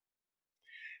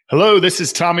Hello, this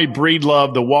is Tommy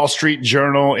Breedlove, the Wall Street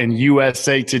Journal and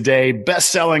USA Today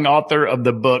best-selling author of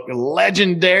the book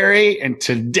Legendary. And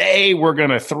today we're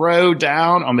going to throw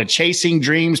down on the Chasing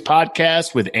Dreams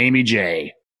podcast with Amy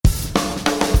J.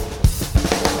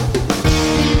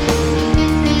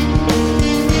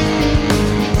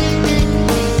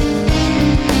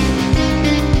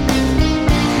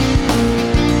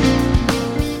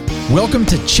 Welcome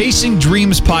to Chasing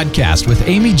Dreams podcast with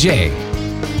Amy J.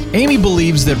 Amy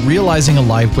believes that realizing a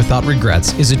life without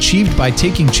regrets is achieved by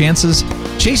taking chances,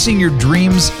 chasing your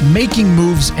dreams, making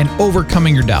moves, and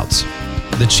overcoming your doubts.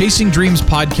 The Chasing Dreams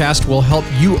podcast will help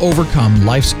you overcome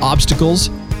life's obstacles,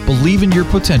 believe in your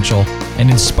potential, and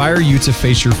inspire you to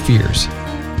face your fears.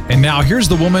 And now here's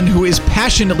the woman who is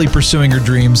passionately pursuing her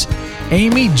dreams,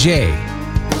 Amy J.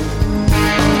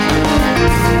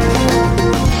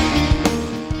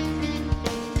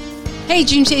 Hey,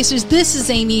 Dream Chasers, this is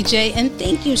Amy J, and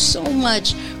thank you so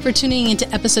much for tuning into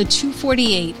episode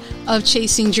 248 of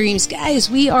Chasing Dreams.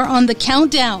 Guys, we are on the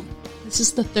countdown. This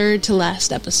is the third to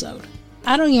last episode.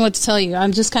 I don't even know what to tell you.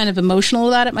 I'm just kind of emotional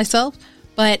about it myself,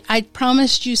 but I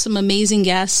promised you some amazing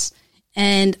guests,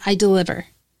 and I deliver.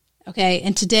 Okay,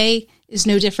 and today is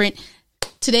no different.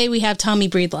 Today we have Tommy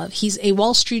Breedlove. He's a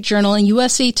Wall Street Journal and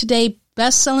USA Today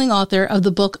best-selling author of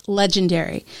the book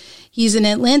Legendary. He's an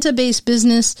Atlanta-based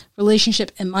business,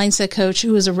 relationship, and mindset coach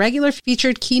who is a regular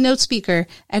featured keynote speaker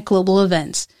at global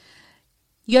events.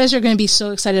 You guys are going to be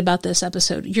so excited about this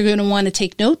episode. You're going to want to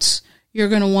take notes. You're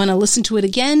going to want to listen to it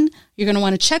again. You're going to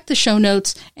want to check the show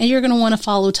notes, and you're going to want to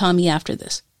follow Tommy after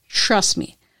this. Trust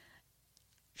me.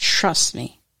 Trust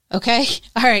me. Okay?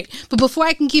 All right. But before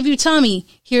I can give you Tommy,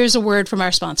 here's a word from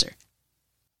our sponsor.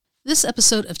 This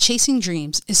episode of Chasing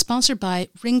Dreams is sponsored by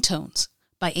Ringtones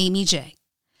by Amy J.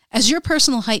 As your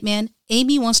personal hype man,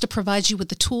 Amy wants to provide you with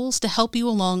the tools to help you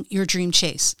along your dream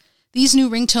chase. These new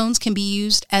ringtones can be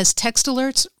used as text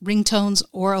alerts, ringtones,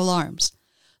 or alarms.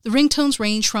 The ringtones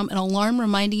range from an alarm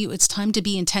reminding you it's time to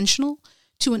be intentional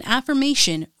to an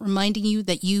affirmation reminding you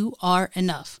that you are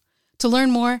enough. To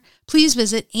learn more, please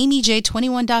visit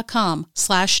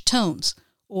amyj21.com/tones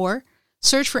or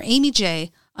search for Amy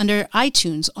J under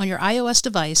iTunes on your iOS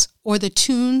device or the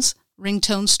Tunes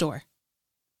ringtone store.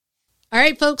 All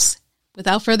right, folks,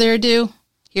 without further ado,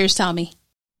 here's Tommy.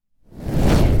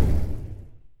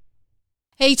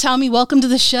 Hey, Tommy, welcome to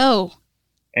the show.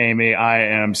 Amy, I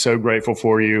am so grateful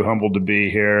for you, humbled to be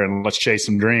here, and let's chase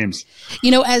some dreams.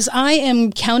 You know, as I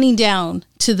am counting down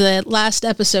to the last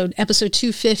episode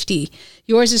 250,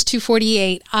 yours is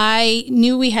 248, I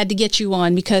knew we had to get you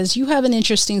on because you have an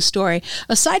interesting story.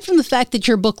 Aside from the fact that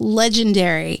your book,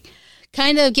 Legendary,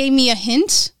 kind of gave me a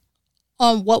hint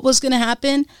on what was going to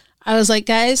happen, I was like,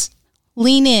 guys,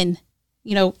 lean in,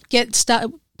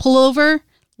 pull over,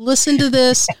 listen to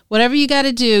this, whatever you got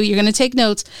to do. You're going to take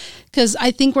notes because I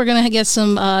think we're going to get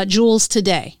some jewels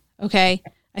today. Okay.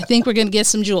 I think we're going to get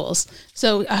some jewels.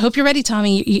 So I hope you're ready,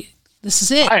 Tommy. This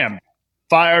is it. I am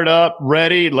fired up,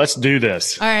 ready. Let's do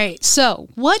this. All right. So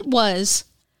what was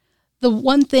the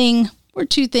one thing or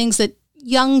two things that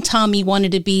young Tommy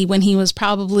wanted to be when he was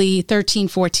probably 13,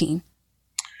 14?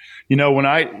 You know,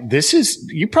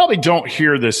 you probably don't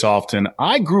hear this often.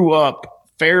 I grew up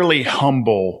fairly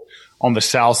humble on the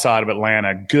south side of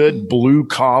Atlanta, good blue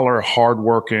collar,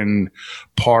 hardworking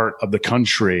part of the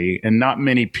country. And not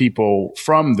many people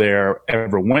from there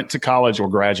ever went to college or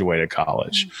graduated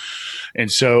college. And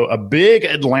so a big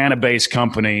Atlanta based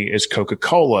company is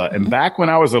Coca-Cola. And back when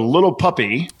I was a little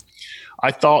puppy, I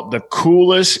thought the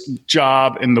coolest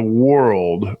job in the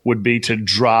world would be to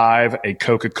drive a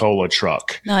Coca-Cola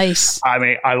truck. Nice. I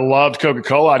mean, I loved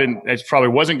Coca-Cola. It probably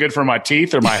wasn't good for my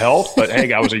teeth or my health, but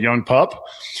hey, I was a young pup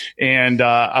and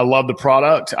I loved the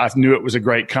product. I knew it was a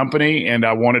great company and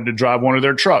I wanted to drive one of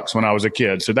their trucks when I was a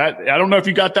kid. So I don't know if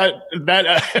you got that.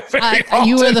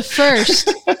 You were the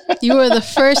first. You were the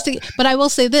first. But I will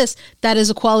say this, that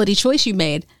is a quality choice you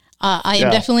made. I am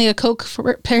definitely a Coke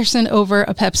person over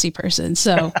a Pepsi person.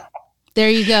 So there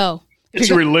you go.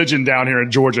 It's a religion down here in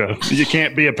Georgia. You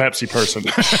can't be a Pepsi person.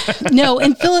 No,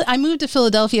 I moved to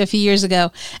Philadelphia a few years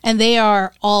ago, and they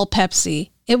are all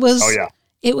Pepsi. It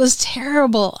was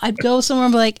terrible. I'd go somewhere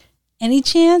and be like, any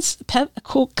chance?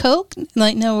 Coke?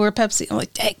 Like, no, we're Pepsi. I'm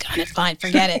like, dang, fine,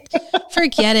 forget it.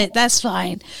 Forget it. That's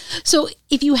fine. So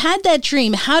if you had that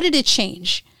dream, how did it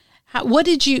change?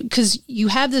 Because you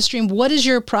have this dream, what is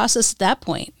your process at that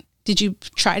point? Did you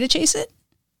try to chase it?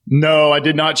 No, I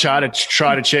did not try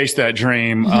to chase that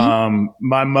dream. Mm-hmm.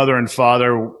 My mother and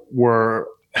father were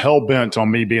hell bent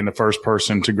on me being the first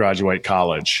person to graduate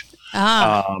college.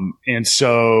 And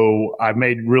so I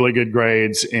made really good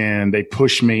grades and they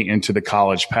pushed me into the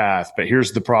college path. But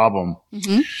here's the problem.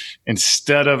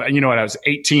 Instead of, when I was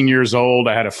 18 years old,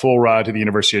 I had a full ride to the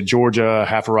University of Georgia,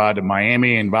 half a ride to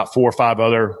Miami, and about 4 or 5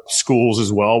 other schools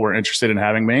as well were interested in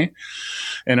having me.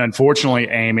 And unfortunately,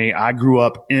 Amy, I grew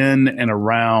up in and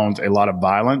around a lot of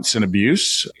violence and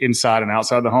abuse inside and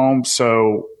outside the home.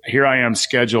 So here I am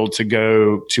scheduled to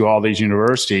go to all these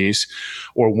universities,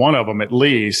 or one of them at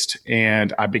least,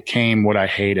 and I became what I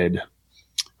hated.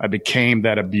 I became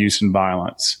that abuse and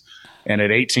violence. And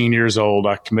at 18 years old,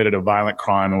 I committed a violent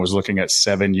crime and was looking at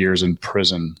 7 years in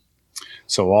prison.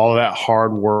 So all of that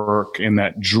hard work and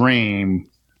that dream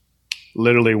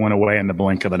literally went away in the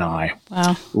blink of an eye.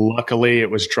 Wow. Luckily,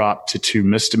 it was dropped to 2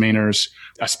 misdemeanors.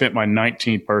 I spent my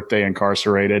 19th birthday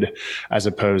incarcerated as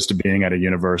opposed to being at a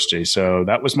university. So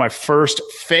that was my first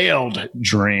failed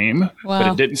dream, but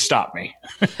it didn't stop me.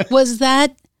 Was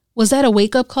that a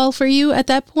wake-up call for you at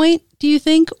that point, do you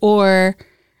think? Or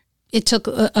it took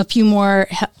a few more?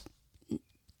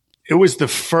 It was the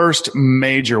first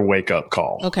major wake-up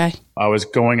call. Okay. I was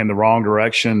going in the wrong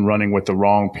direction, running with the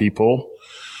wrong people.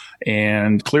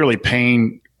 And clearly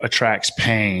pain attracts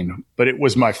pain, but it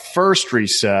was my first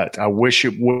reset. I wish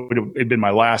it would have been my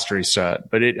last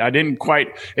reset, but it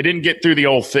didn't get through the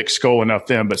old thick skull enough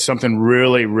then, but something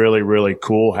really, really, really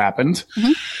cool happened.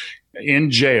 In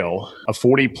jail. A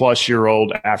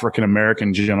 40-plus-year-old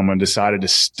African-American gentleman decided to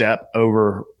step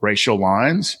over racial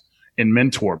lines and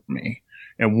mentor me.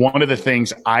 And one of the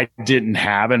things I didn't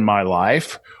have in my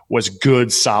life was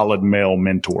good, solid male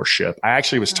mentorship. I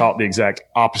actually was taught the exact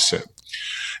opposite.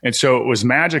 And so it was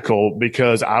magical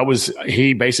because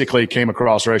he basically came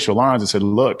across racial lines and said,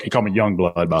 look, he called me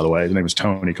Youngblood, by the way. His name was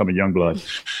Tony. He called me Youngblood.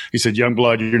 He said,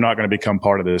 Youngblood, you're not going to become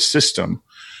part of this system.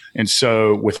 And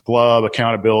so with love,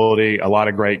 accountability, a lot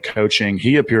of great coaching,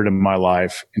 he appeared in my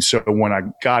life. And so when I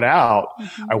got out,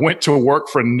 I went to work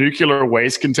for a nuclear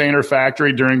waste container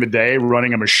factory during the day,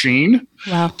 running a machine,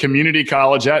 community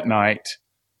college at night,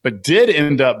 but did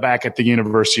end up back at the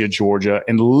University of Georgia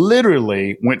and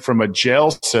literally went from a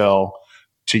jail cell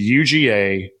to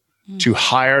UGA to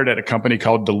hired at a company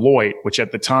called Deloitte, which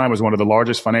at the time was one of the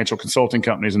largest financial consulting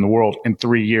companies in the world, in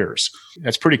 3 years.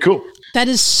 That's pretty cool. That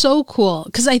is so cool.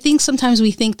 Because I think sometimes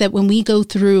we think that when we go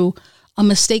through a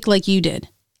mistake like you did,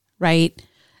 right,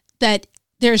 that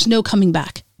there's no coming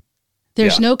back.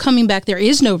 There's no coming back. There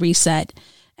is no reset.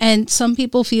 And some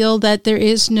people feel that there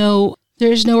is no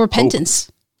repentance.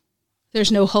 Hope.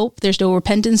 There's no hope. There's no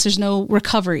repentance. There's no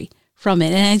recovery from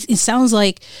it. And it sounds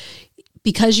like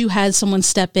because you had someone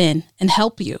step in and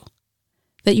help you,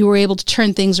 that you were able to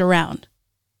turn things around.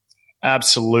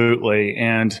 Absolutely.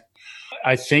 And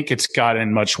I think it's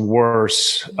gotten much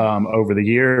worse over the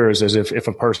years, as if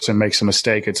a person makes a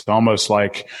mistake, it's almost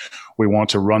like we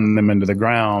want to run them into the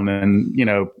ground and,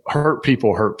 hurt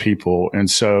people. And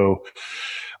so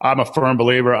I'm a firm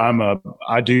believer.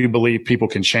 I do believe people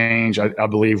can change. I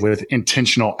believe with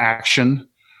intentional action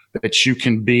that you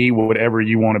can be whatever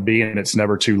you want to be, and it's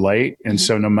never too late. And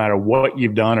so no matter what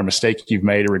you've done or mistake you've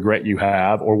made or regret you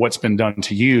have or what's been done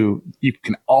to you, you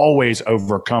can always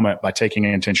overcome it by taking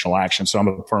intentional action. So I'm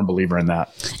a firm believer in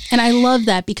that. And I love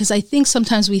that because I think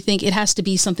sometimes we think it has to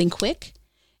be something quick.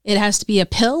 It has to be a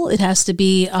pill. It has to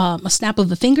be a snap of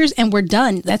the fingers and we're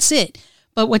done. That's it.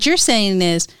 But what you're saying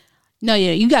is, no,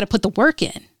 you got to put the work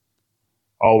in.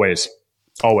 Always.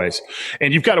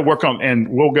 And you've got to work on, and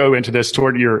we'll go into this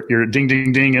toward your ding,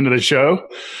 ding, ding into the show.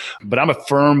 But I'm a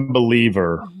firm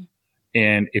believer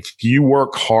in if you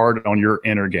work hard on your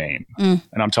inner game, and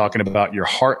I'm talking about your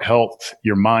heart health,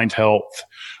 your mind health,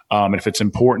 and if it's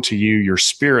important to you, your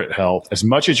spirit health, as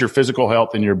much as your physical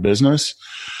health and your business,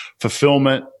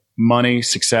 fulfillment, money,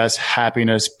 success,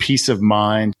 happiness, peace of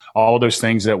mind, all of those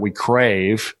things that we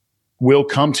crave will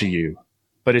come to you.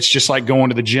 But it's just like going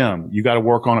to the gym. You got to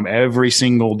work on them every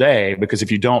single day because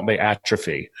if you don't, they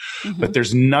atrophy. But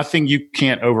there's nothing you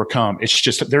can't overcome. It's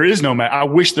just, there is no, I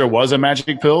wish there was a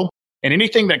magic pill, and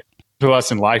anything that to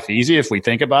us in life easy, if we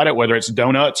think about it, whether it's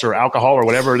donuts or alcohol or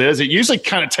whatever it is, it usually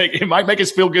it might make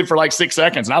us feel good for like 6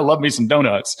 seconds. And I love me some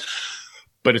donuts,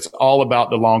 but it's all about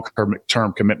the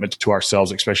long-term commitment to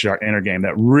ourselves, especially our inner game,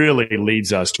 that really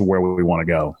leads us to where we want to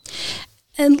go.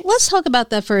 And let's talk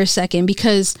about that for a second,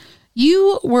 because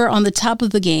you were on the top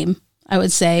of the game, I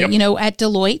would say, at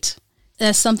Deloitte.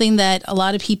 That's something that a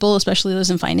lot of people, especially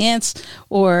those in finance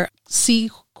or C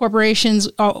corporations,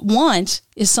 want,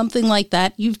 is something like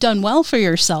that. You've done well for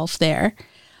yourself there,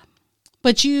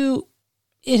 but it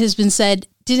has been said,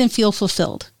 didn't feel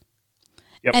fulfilled.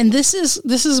 And this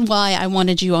is why I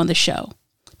wanted you on the show,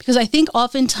 because I think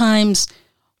oftentimes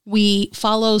we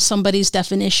follow somebody's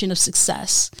definition of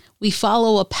success. We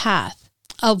follow a path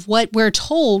of what we're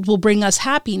told will bring us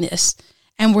happiness.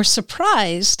 And we're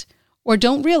surprised or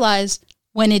don't realize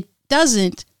when it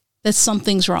doesn't, that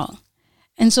something's wrong.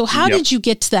 And so how did you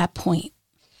get to that point?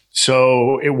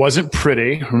 So it wasn't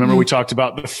pretty. Remember we talked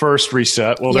about the first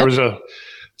reset. Well, there was a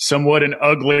somewhat an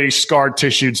ugly, scar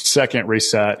tissued second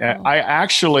reset. And I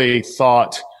actually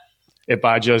thought if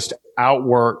I just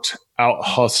outworked, out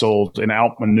hustled, and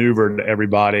outmaneuvered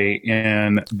everybody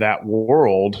in that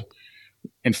world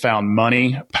and found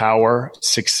money, power,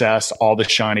 success, all the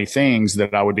shiny things,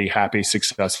 that I would be happy,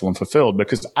 successful, and fulfilled,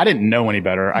 because I didn't know any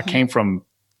better. I came from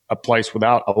a place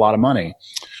without a lot of money.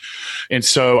 And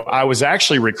so I was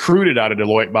actually recruited out of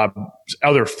Deloitte by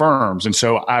other firms. And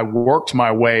so I worked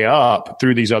my way up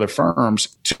through these other firms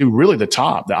to really the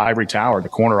top, the ivory tower, the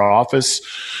corner office,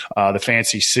 the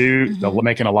fancy suit,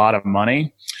 making a lot of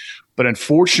money. But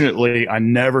unfortunately, I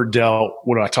never dealt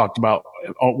what I talked about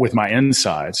with my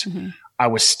insides. I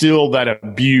was still that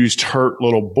abused, hurt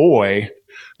little boy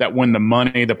that when the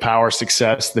money, the power,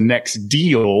 success, the next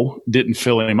deal didn't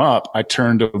fill him up, I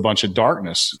turned to a bunch of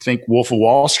darkness. Think Wolf of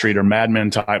Wall Street or Mad Men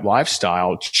type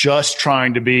lifestyle, just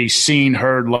trying to be seen,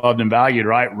 heard, loved, and valued,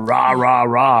 right? Rah, rah,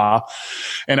 rah.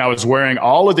 And I was wearing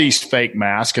all of these fake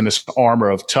masks and this armor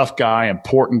of tough guy,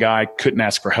 important guy, couldn't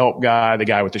ask for help guy, the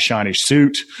guy with the shiny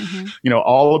suit,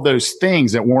 all of those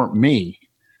things that weren't me.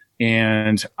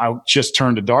 And I just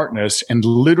turned to darkness and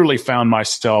literally found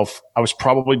myself, I was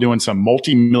probably doing some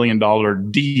multi-million-dollar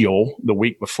deal the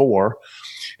week before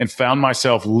and found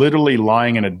myself literally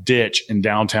lying in a ditch in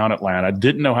downtown Atlanta.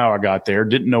 Didn't know how I got there,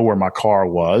 didn't know where my car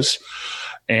was.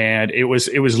 And it was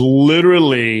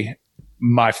literally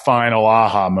my final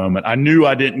aha moment. I knew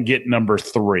I didn't get number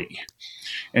 3.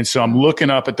 And so I'm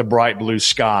looking up at the bright blue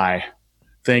sky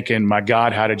thinking, my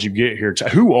God, how did you get here?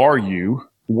 Who are you?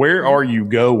 Where are you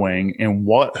going? And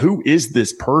who is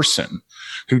this person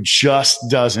who just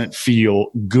doesn't feel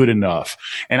good enough?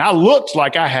 And I looked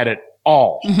like I had it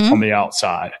all on the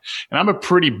outside. And I'm a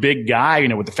pretty big guy,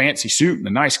 with the fancy suit and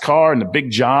the nice car and the big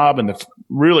job and the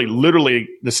really literally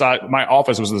the size. My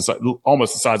office was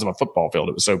almost the size of a football field.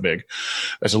 It was so big.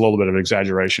 That's a little bit of an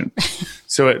exaggeration.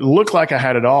 So it looked like I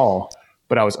had it all.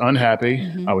 But I was unhappy.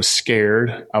 I was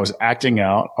scared. I was acting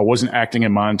out. I wasn't acting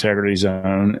in my integrity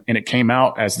zone. And it came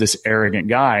out as this arrogant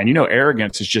guy. And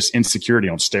arrogance is just insecurity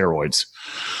on steroids.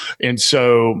 And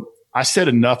so I said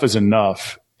enough is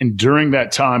enough. And during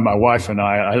that time, my wife and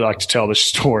I like to tell this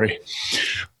story.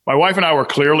 My wife and I were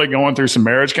clearly going through some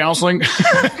marriage counseling,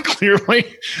 clearly.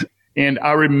 And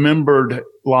I remembered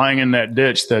lying in that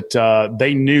ditch that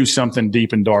they knew something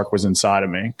deep and dark was inside of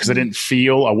me because I didn't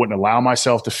feel. I wouldn't allow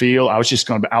myself to feel. I was just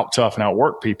going to out tough and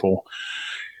outwork people.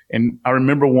 And I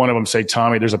remember one of them say,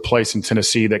 Tommy, there's a place in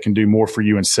Tennessee that can do more for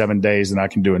you in 7 days than I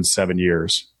can do in 7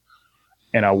 years.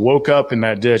 And I woke up in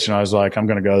that ditch and I was like, I'm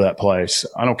going to go to that place.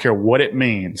 I don't care what it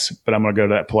means, but I'm going to go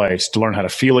to that place to learn how to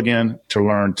feel again, to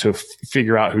learn to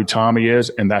figure out who Tommy is.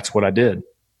 And that's what I did.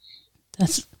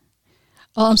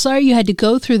 Well, I'm sorry you had to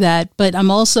go through that, but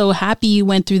I'm also happy you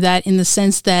went through that in the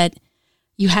sense that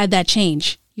you had that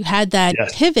change. You had that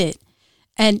pivot.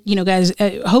 And, guys,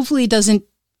 hopefully it doesn't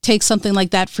take something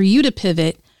like that for you to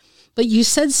pivot. But you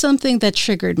said something that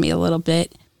triggered me a little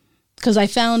bit because I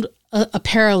found a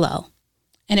parallel,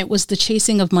 and it was the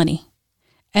chasing of money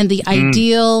and the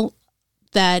ideal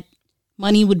that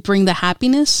money would bring the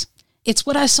happiness. It's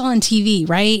what I saw on TV,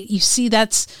 right? You see,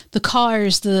 that's the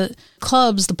cars, the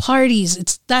clubs, the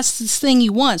parties. That's this thing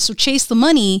you want. So chase the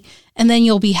money and then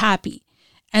you'll be happy.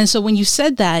 And so when you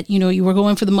said that, you were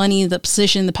going for the money, the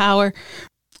position, the power,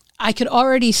 I could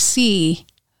already see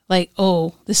like,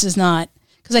 oh, this is not.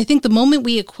 Because I think the moment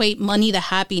we equate money to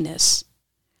happiness,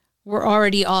 we're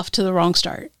already off to the wrong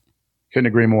start. Couldn't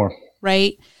agree more.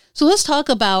 Right? So let's talk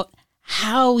about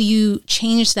how you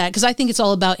change that, because I think it's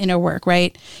all about inner work,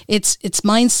 right? It's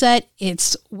mindset.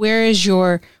 It's what is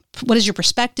your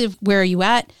perspective? Where are you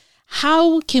at?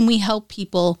 How can we help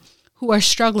people who are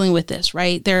struggling with this,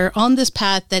 right? They're on this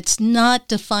path that's not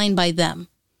defined by them.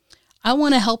 I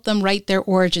want to help them write their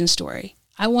origin story.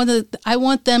 I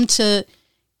want them to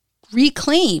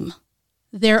reclaim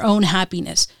their own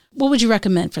happiness. What would you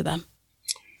recommend for them?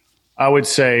 I would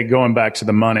say, going back to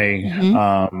the money,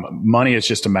 money is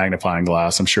just a magnifying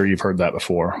glass. I'm sure you've heard that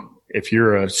before. If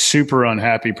you're a super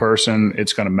unhappy person,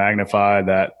 it's going to magnify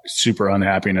that super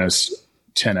unhappiness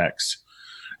 10x.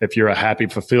 If you're a happy,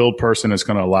 fulfilled person, it's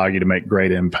going to allow you to make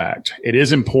great impact. It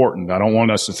is important. I don't want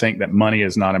us to think that money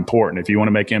is not important. If you want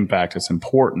to make impact, it's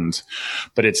important,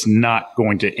 but it's not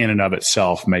going to in and of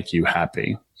itself make you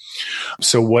happy.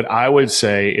 So what I would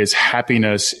say is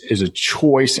happiness is a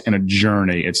choice and a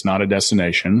journey. It's not a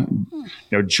destination.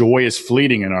 Joy is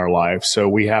fleeting in our life. So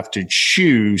we have to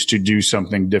choose to do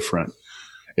something different.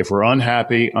 If we're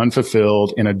unhappy,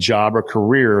 unfulfilled in a job or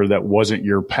career that wasn't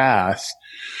your path,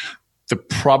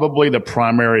 probably the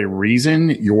primary reason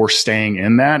you're staying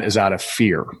in that is out of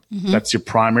fear. That's your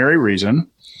primary reason.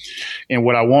 And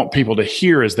what I want people to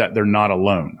hear is that they're not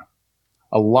alone.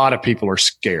 A lot of people are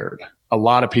scared. A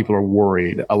lot of people are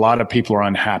worried. A lot of people are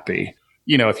unhappy.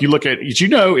 If you look at,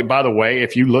 by the way,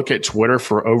 if you look at Twitter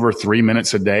for over 3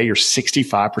 minutes a day, you're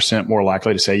 65% more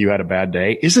likely to say you had a bad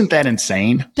day. Isn't that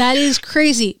insane? That is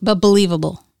crazy, but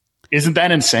believable. Isn't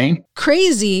that insane?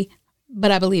 Crazy,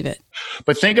 but I believe it.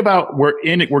 But think about,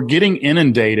 we're getting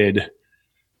inundated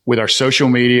with our social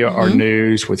media, our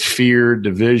news, with fear,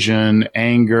 division,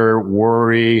 anger,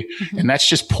 worry. And that's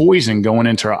just poison going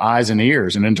into our eyes and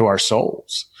ears and into our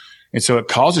souls. And so it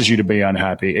causes you to be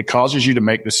unhappy. It causes you to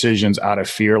make decisions out of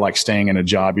fear, like staying in a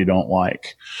job you don't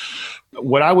like.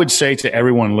 What I would say to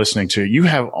everyone listening to, you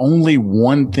have only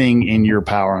one thing in your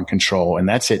power and control, and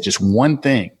that's it. Just one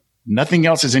thing. Nothing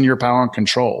else is in your power and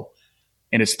control.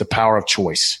 And it's the power of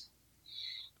choice.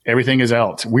 Everything is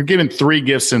else. We're given 3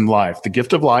 gifts in life: the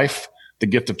gift of life, the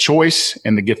gift of choice,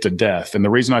 and the gift of death. And the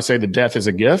reason I say the death is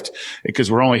a gift is because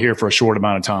we're only here for a short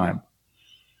amount of time.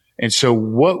 And so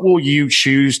what will you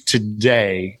choose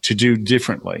today to do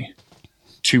differently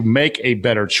to make a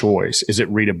better choice? Is it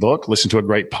read a book, listen to a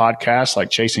great podcast like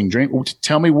Chasing Dreams?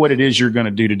 Tell me what it is you're going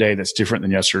to do today that's different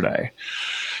than yesterday.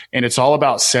 And it's all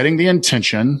about setting the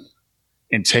intention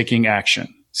and taking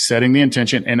action. Setting the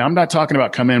intention. And I'm not talking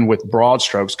about come in with broad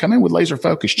strokes. Come in with laser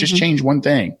focus. Just change one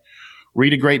thing.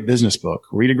 Read a great business book.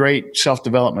 Read a great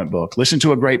self-development book. Listen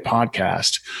to a great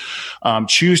podcast.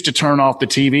 Choose to turn off the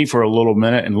TV for a little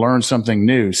minute and learn something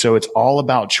new. So it's all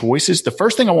about choices. The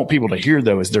first thing I want people to hear,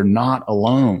 though, is they're not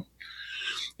alone.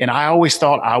 And I always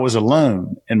thought I was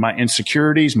alone in my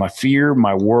insecurities, my fear,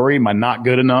 my worry, my not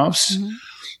good enoughs.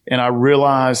 And I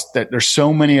realized that there's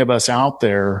so many of us out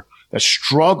there that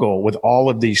struggle with all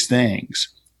of these things,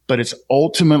 but it's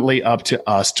ultimately up to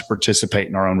us to participate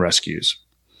in our own rescues.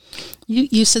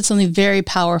 You said something very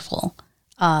powerful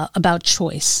about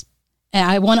choice. And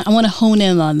I want to hone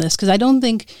in on this, because I don't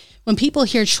think when people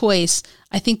hear choice,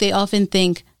 I think they often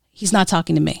think he's not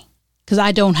talking to me because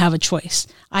I don't have a choice.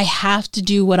 I have to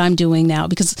do what I'm doing now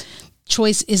because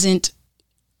choice isn't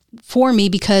for me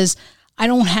because I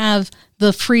don't have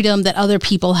the freedom that other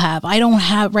people have. I don't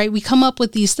have, right? We come up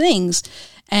with these things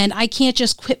and I can't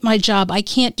just quit my job. I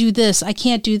can't do this. I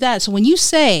can't do that. So when you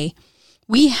say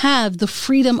we have the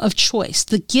freedom of choice,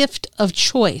 the gift of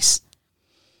choice,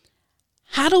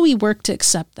 how do we work to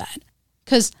accept that?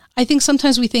 Because I think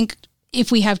sometimes we think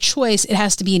if we have choice, it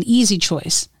has to be an easy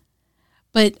choice.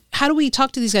 But how do we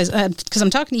talk to these guys? Because I'm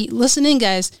talking to you, listen in,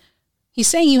 guys. He's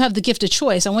saying you have the gift of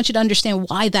choice. I want you to understand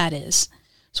why that is.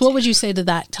 So what would you say to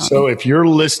that, Tommy? So if you're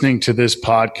listening to this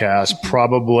podcast,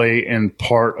 probably in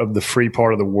part of the free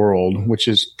part of the world, which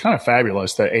is kind of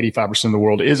fabulous that 85% of the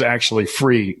world is actually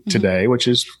free today, which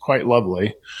is quite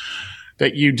lovely,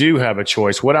 that you do have a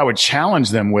choice. What I would challenge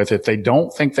them with, if they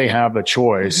don't think they have a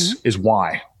choice, is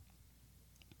why?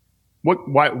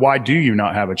 Why do you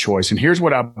not have a choice? And here's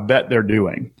what I bet they're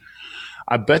doing.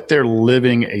 I bet they're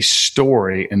living a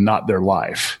story and not their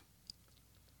life.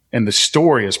 And the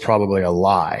story is probably a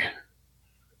lie.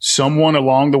 Someone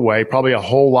along the way, probably a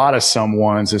whole lot of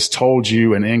someone's, has told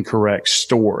you an incorrect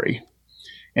story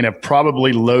and have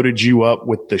probably loaded you up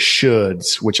with the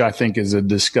shoulds, which I think is a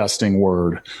disgusting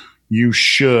word. You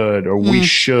should, or we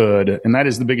should. And that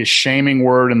is the biggest shaming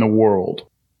word in the world.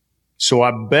 So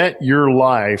I bet your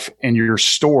life and your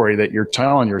story that you're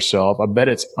telling yourself, I bet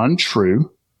it's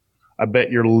untrue. I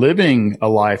bet you're living a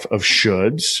life of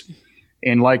shoulds.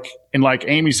 And like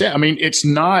Amy said, I mean, it's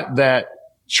not that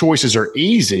choices are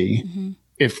easy.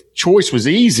 If choice was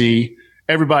easy,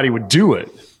 everybody would do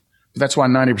it. But that's why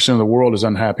 90% of the world is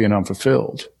unhappy and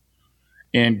unfulfilled.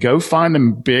 And go find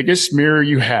the biggest mirror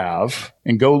you have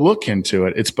and go look into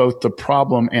it. It's both the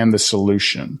problem and the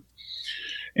solution.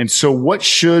 And so what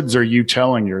shoulds are you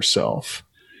telling yourself?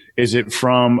 Is it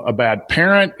from a bad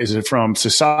parent? Is it from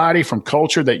society, from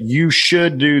culture, that you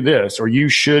should do this or you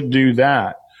should do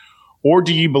that? Or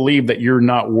do you believe that you're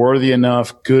not worthy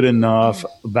enough, good enough,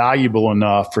 valuable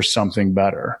enough for something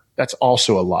better? That's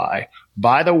also a lie.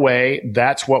 By the way,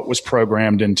 that's what was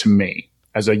programmed into me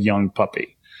as a young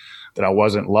puppy, that I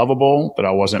wasn't lovable, that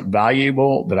I wasn't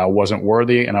valuable, that I wasn't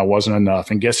worthy, and I wasn't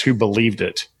enough. And guess who believed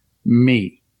it?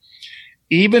 Me.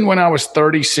 Even when I was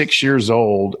 36 years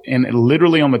old and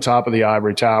literally on the top of the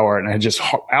ivory tower and I had just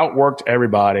outworked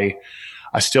everybody,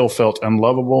 I still felt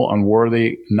unlovable,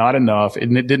 unworthy, not enough.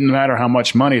 And it didn't matter how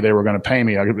much money they were going to pay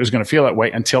me. I was going to feel that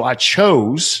way until I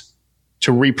chose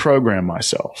to reprogram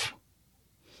myself.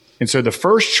 And so the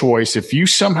first choice, if you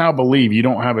somehow believe you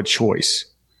don't have a choice,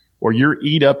 or you're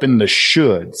eat up in the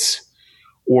shoulds,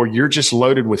 or you're just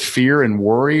loaded with fear and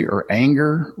worry or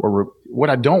anger, or what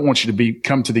I don't want you to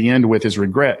come to the end with is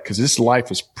regret, because this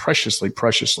life is preciously,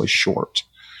 preciously short.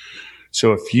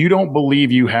 So if you don't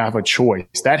believe you have a choice,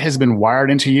 that has been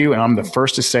wired into you. And I'm the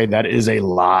first to say that is a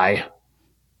lie.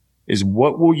 Is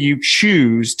what will you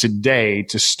choose today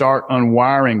to start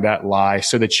unwiring that lie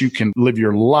so that you can live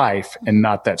your life and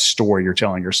not that story you're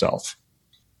telling yourself?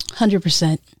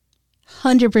 100%.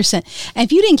 100%. And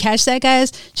if you didn't catch that,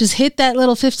 guys, just hit that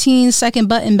little 15-second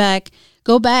button back,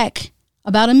 go back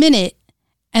about a minute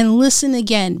and listen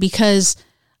again, because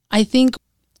I think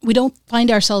we don't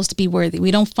find ourselves to be worthy. We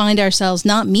don't find ourselves,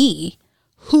 not me,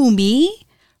 who me,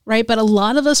 right? But a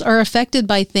lot of us are affected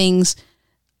by things,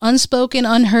 unspoken,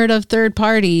 unheard of third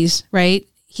parties, right?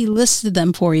 He listed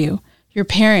them for you, your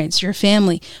parents, your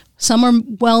family. Some are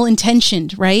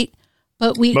well-intentioned, right?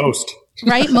 But most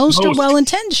are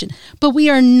well-intentioned, but we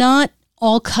are not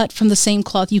all cut from the same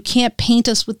cloth. You can't paint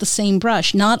us with the same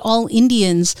brush. Not all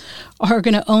Indians are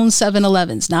going to own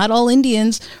 7-Elevens. Not all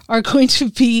Indians are going to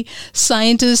be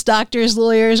scientists, doctors,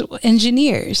 lawyers,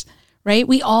 engineers, right?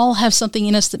 We all have something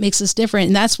in us that makes us different.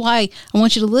 And that's why I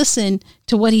want you to listen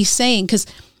to what he's saying, because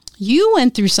you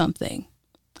went through something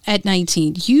at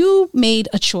 19. You made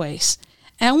a choice.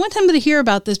 And I want them to hear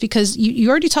about this, because you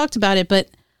already talked about it, but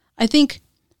I think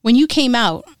when you came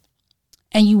out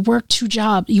and you worked a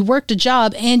job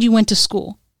and you went to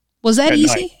school, was that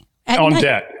easy? On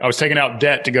debt. I was taking out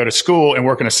debt to go to school and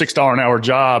working a $6 an hour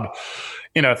job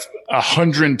in a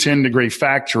 110-degree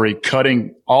factory,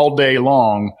 cutting all day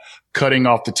long, cutting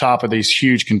off the top of these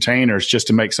huge containers just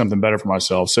to make something better for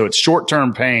myself. So it's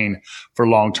short-term pain for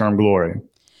long-term glory.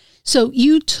 So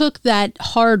you took that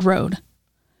hard road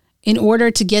in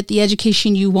order to get the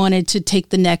education you wanted to take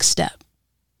the next step.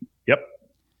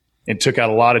 And took out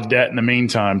a lot of debt in the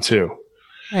meantime too.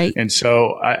 Right. And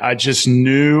so I just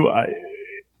knew, I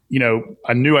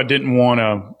knew I didn't want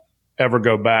to ever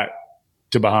go back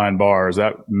to behind bars.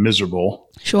 That miserable.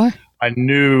 Sure. I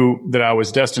knew that I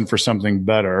was destined for something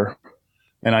better.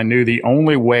 And I knew the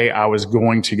only way I was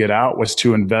going to get out was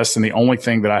to invest in the only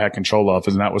thing that I had control of,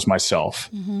 and that was myself.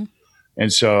 Mm-hmm.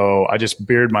 And so I just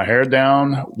bearded my hair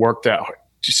down, worked out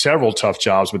several tough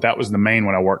jobs, but that was the main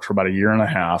one. I worked for about 1.5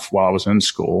 years while I was in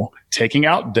school, taking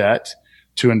out debt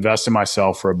to invest in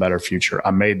myself for a better future.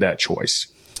 I made that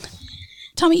choice.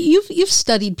 Tommy, you've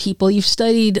studied people, you've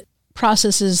studied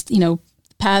processes,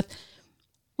 path.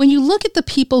 When you look at the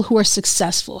people who are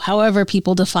successful, however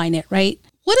people define it, right?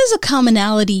 What is a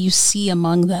commonality you see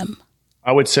among them?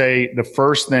 I would say the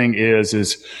first thing is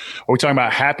are we talking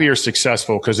about happy or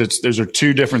successful? Because those are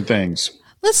two different things.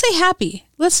 Let's say happy.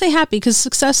 Because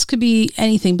success could be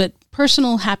anything, but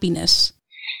personal happiness.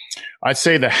 I'd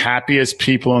say the happiest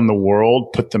people in the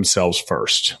world put themselves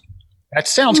first. That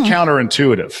sounds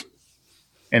counterintuitive.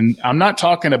 And I'm not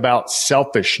talking about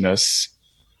selfishness.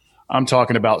 I'm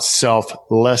talking about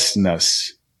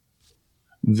selflessness.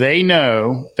 They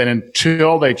know that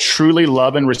until they truly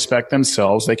love and respect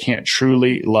themselves, they can't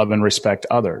truly love and respect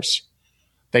others.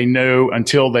 They know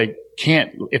until they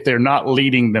can't, if they're not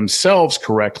leading themselves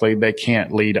correctly, they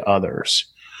can't lead others.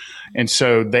 And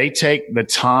so they take the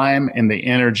time and the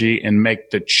energy and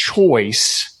make the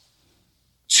choice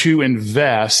to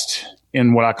invest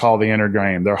in what I call the inner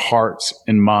game, their hearts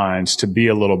and minds, to be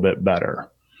a little bit better.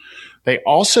 They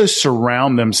also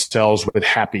surround themselves with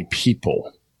happy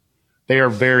people. They are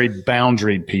very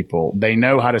boundaried people. They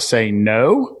know how to say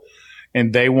no.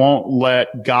 And they won't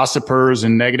let gossipers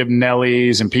and negative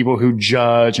Nellies and people who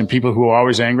judge and people who are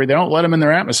always angry, they don't let them in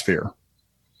their atmosphere.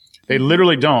 They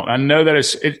literally don't. I know that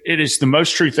it is the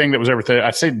most true thing that was ever said.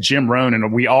 I say Jim Rohn,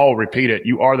 and we all repeat it.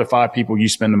 You are the 5 people you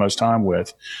spend the most time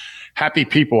with. Happy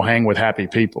people hang with happy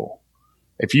people.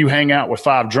 If you hang out with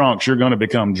 5 drunks, you're going to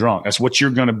become drunk. That's what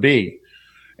you're going to be.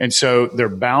 And so they're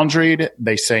boundaried.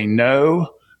 They say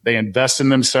no. They invest in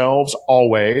themselves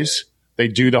always. They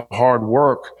do the hard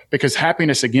work. Because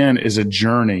happiness, again, is a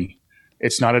journey.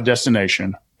 It's not a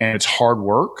destination, and it's hard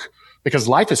work, because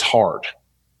life is hard.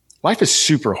 Life is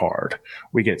super hard.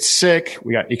 We get sick.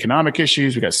 We got economic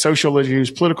issues. We got social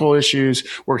issues, political issues.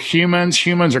 We're humans.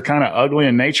 Humans are kind of ugly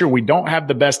in nature. We don't have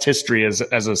the best history as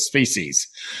a species.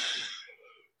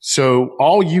 So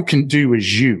all you can do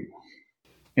is you.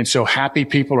 And so happy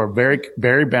people are very,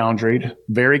 very boundaried,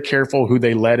 very careful who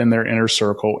they let in their inner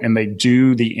circle, and they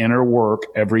do the inner work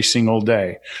every single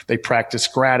day. They practice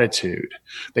gratitude.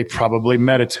 They probably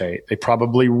meditate. They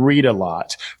probably read a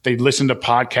lot. They listen to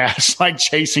podcasts like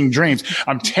Chasing Dreams.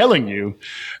 I'm telling you,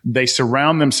 they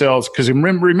surround themselves, because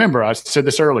remember, I said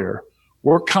this earlier,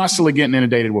 we're constantly getting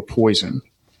inundated with poison.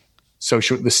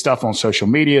 The stuff on social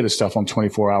media, the stuff on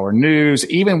 24-hour news,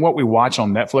 even what we watch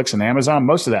on Netflix and Amazon,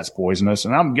 most of that's poisonous,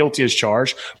 and I'm guilty as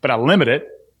charged, but I limit it.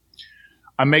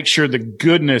 I make sure the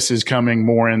goodness is coming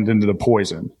more into the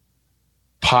poison.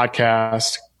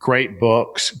 Podcasts, great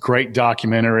books, great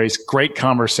documentaries, great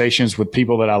conversations with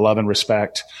people that I love and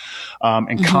respect,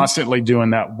 and constantly doing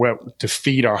that to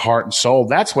feed our heart and soul.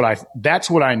 That's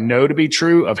what I know to be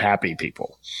true of happy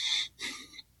people.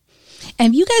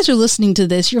 And if you guys are listening to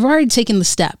this, you've already taken the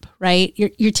step, right?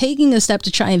 You're taking a step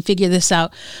to try and figure this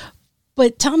out.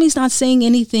 But Tommy's not saying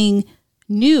anything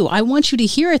new. I want you to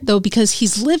hear it, though, because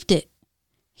he's lived it.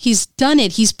 He's done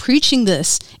it. He's preaching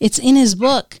this. It's in his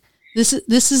book. This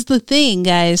is the thing,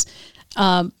 guys.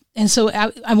 And so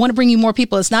I want to bring you more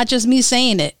people. It's not just me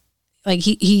saying it. Like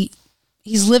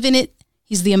he's living it.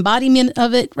 He's the embodiment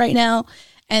of it right now.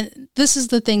 And this is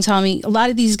the thing, Tommy. A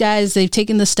lot of these guys, they've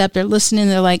taken the step. They're listening.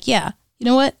 They're like, yeah, you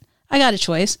know what? I got a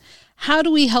choice. How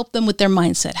do we help them with their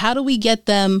mindset? How do we get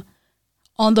them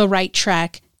on the right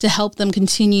track to help them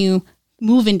continue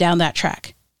moving down that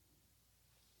track?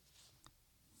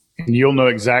 And you'll know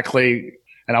exactly.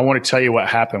 And I want to tell you what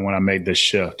happened when I made this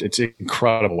shift. It's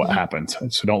incredible what happened.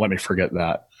 So don't let me forget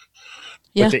that.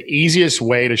 Yeah. But the easiest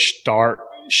way to start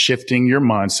shifting your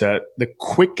mindset, the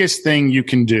quickest thing you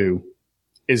can do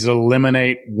is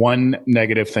eliminate one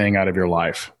negative thing out of your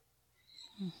life.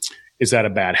 Is that a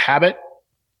bad habit?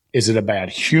 Is it a bad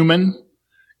human?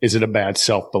 Is it a bad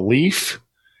self-belief?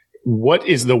 What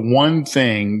is the one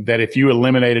thing that if you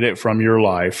eliminated it from your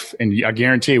life, and I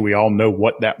guarantee we all know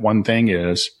what that one thing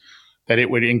is, that it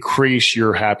would increase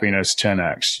your happiness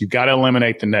 10x. You got to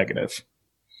eliminate the negative.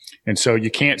 And so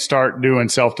you can't start doing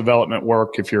self-development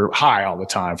work if you're high all the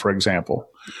time, for example.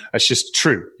 That's just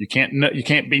true. You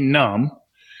can't be numb.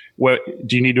 What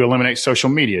do you need to eliminate social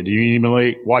media? Do you need to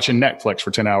eliminate watching Netflix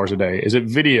for 10 hours a day? Is it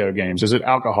video games? Is it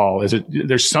alcohol?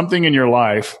 There's something in your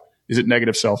life? Is it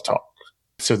negative self-talk?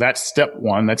 So that's step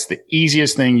one. That's the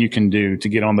easiest thing you can do to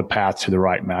get on the path to the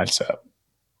right mindset.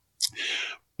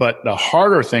 But the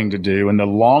harder thing to do and the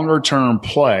longer term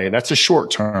play, that's a short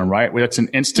term, right? That's an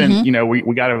instant,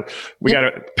 we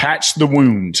gotta patch the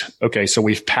wound. Okay. So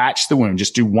we've patched the wound.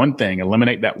 Just do one thing,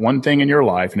 eliminate that one thing in your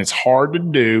life. And it's hard to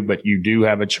do, but you do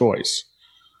have a choice.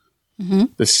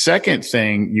 The second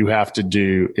thing you have to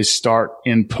do is start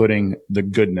inputting the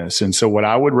goodness. And so what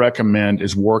I would recommend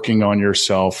is working on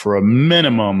yourself for a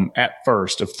minimum at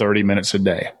first of 30 minutes a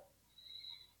day.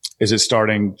 Is it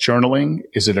starting journaling?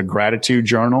 Is it a gratitude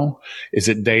journal? Is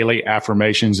it daily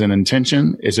affirmations and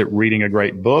intention? Is it reading a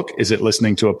great book? Is it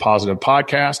listening to a positive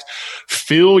podcast?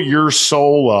 Fill your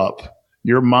soul up,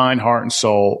 your mind, heart, and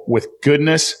soul with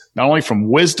goodness, not only from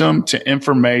wisdom to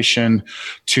information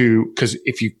because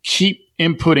if you keep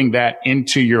inputting that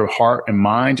into your heart and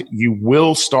mind, you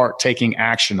will start taking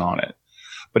action on it.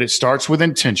 But it starts with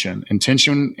intention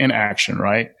and action,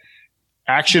 right?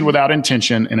 Action without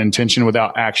intention and intention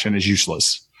without action is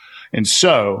useless. And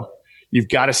so you've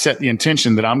got to set the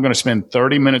intention that I'm going to spend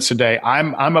 30 minutes a day.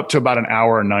 I'm up to about an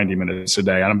hour and 90 minutes a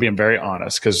day. And I'm being very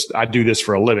honest because I do this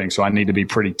for a living. So I need to be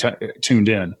pretty tuned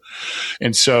in.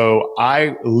 And so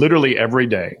I literally every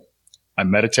day, I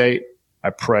meditate,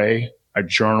 I pray, I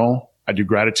journal, I do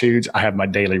gratitudes. I have my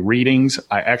daily readings.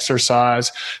 I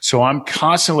exercise. So I'm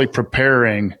constantly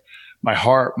preparing my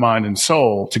heart, mind, and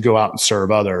soul to go out and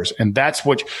serve others. And that's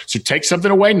so take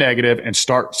something away negative and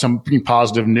start something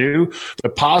positive new. The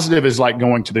positive is like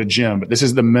going to the gym, but this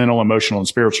is the mental, emotional, and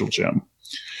spiritual gym.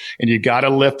 And you got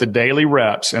to lift the daily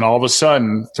reps. And all of a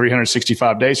sudden,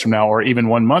 365 days from now, or even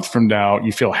 1 month from now,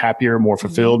 you feel happier, more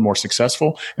fulfilled, more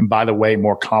successful. And by the way,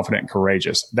 more confident and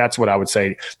courageous. That's what I would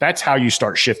say. That's how you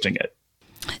start shifting it.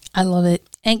 I love it.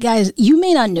 And guys, you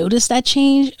may not notice that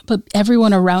change, but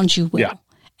everyone around you will. Yeah.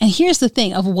 And here's the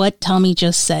thing of what Tommy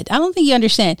just said. I don't think you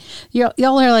understand. Y'all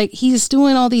are like, he's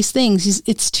doing all these things.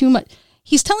 It's too much.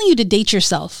 He's telling you to date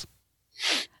yourself.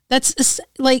 That's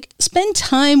like, spend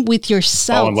time with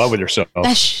yourself. Fall in love with yourself.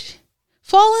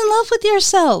 Fall in love with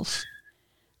yourself.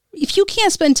 If you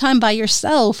can't spend time by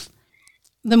yourself,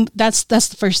 then that's the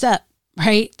first step,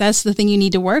 right? That's the thing you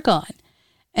need to work on.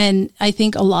 And I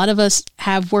think a lot of us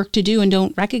have work to do and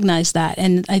don't recognize that.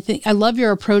 And I love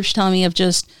your approach, Tommy, of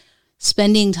just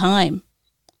spending time,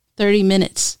 30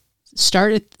 minutes.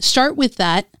 Start with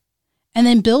that and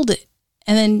then build it.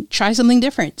 and then try something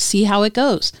different, see how it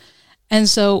goes. And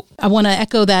so I want to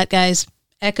echo that, guys.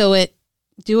 Echo it,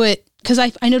 do it. Because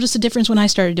I noticed a difference when I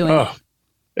started doing it.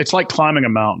 It's like climbing a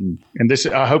mountain. And this,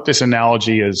 I hope this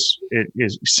analogy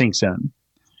sinks in.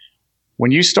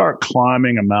 When you start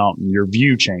climbing a mountain, your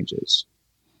view changes.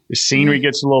 The scenery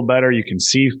gets a little better. You can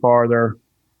see farther.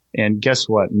 And guess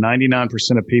what?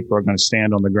 99% of people are going to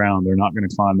stand on the ground. They're not going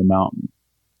to climb the mountain.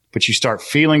 But you start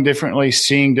feeling differently,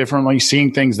 seeing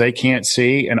things they can't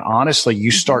see. And honestly,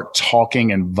 you start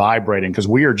talking and vibrating because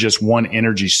we are just one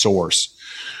energy source.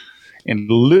 And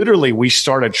literally, we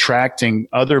start attracting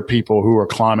other people who are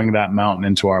climbing that mountain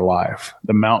into our life,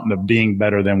 the mountain of being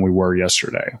better than we were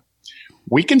yesterday.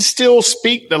 We can still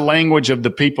speak the language of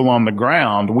the people on the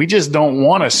ground. We just don't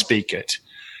want to speak it.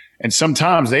 And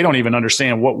sometimes they don't even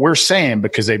understand what we're saying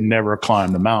because they've never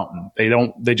climbed the mountain. They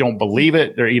don't believe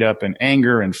it. They're eat up in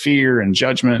anger and fear and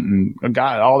judgment and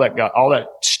all that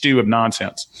stew of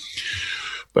nonsense.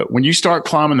 But when you start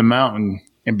climbing the mountain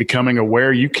and becoming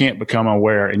aware, you can't become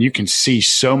aware, and you can see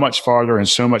so much farther and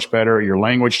so much better. Your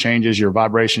language changes, your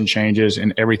vibration changes,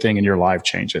 and everything in your life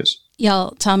changes.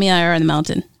 Y'all, Tommy and I are on the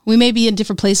mountain. We may be in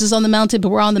different places on the mountain, but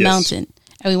we're on the mountain.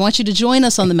 And we want you to join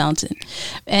us on the mountain.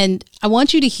 And I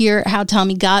want you to hear how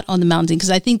Tommy got on the mountain, because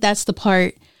I think that's the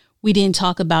part we didn't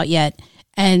talk about yet.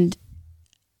 And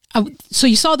so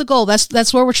you saw the goal.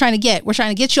 That's where we're trying to get. We're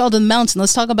trying to get you all to the mountain.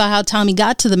 Let's talk about how Tommy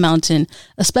got to the mountain,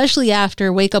 especially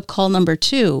after wake up call number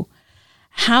 2.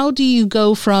 How do you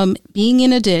go from being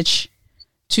in a ditch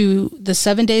to the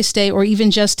 7-day stay, or even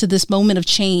just to this moment of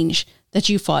change that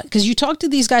you fought? Because you talked to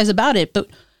these guys about it, but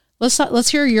let's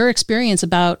hear your experience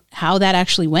about how that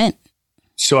actually went.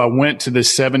 So I went to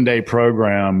this 7-day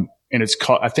program, and it's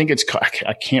called,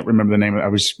 I can't remember the name of it. I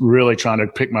was really trying to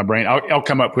pick my brain. I'll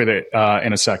come up with it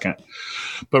in a second.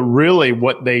 But really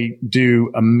what they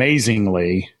do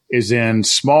amazingly is in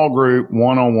small group,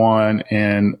 one-on-one,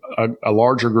 and a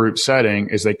larger group setting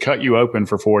is they cut you open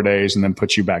for 4 days and then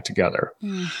put you back together.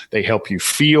 They help you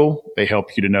feel. They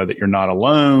help you to know that you're not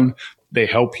alone. They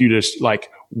help you to, like,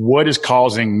 what is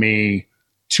causing me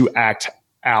to act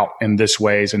out in this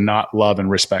ways and not love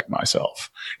and respect myself?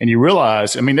 And you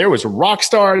realize, I mean, there was a rock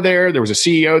star there was a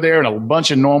CEO there, and a bunch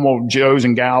of normal Joes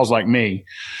and gals like me.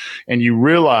 And you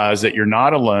realize that you're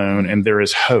not alone and there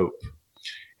is hope.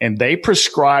 And they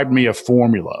prescribed me a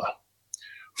formula,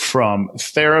 from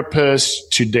therapists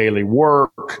to daily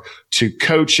work to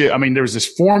coach it. I mean, there was this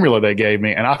formula they gave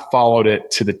me, and I followed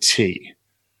it to the T.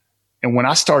 And when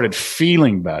I started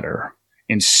feeling better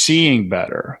and seeing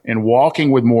better and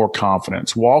walking with more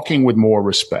confidence, walking with more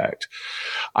respect,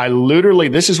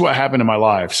 this is what happened in my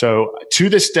life. So to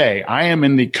this day, I am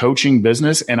in the coaching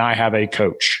business, and I have a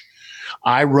coach.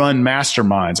 I run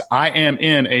masterminds. I am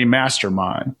in a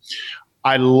mastermind.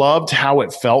 I loved how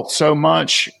it felt so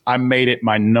much. I made it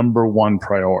my number one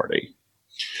priority.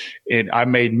 I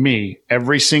made me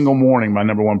every single morning my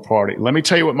number one priority. Let me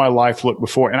tell you what my life looked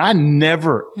before. And I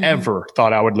never, ever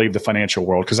thought I would leave the financial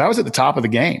world, because I was at the top of the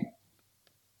game.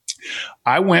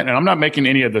 I went, and I'm not making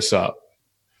any of this up,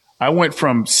 I went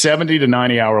from 70 to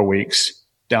 90-hour weeks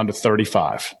down to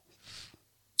 35.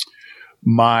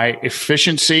 My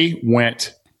efficiency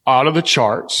went out of the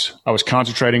charts. I was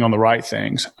concentrating on the right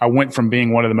things. I went from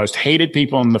being one of the most hated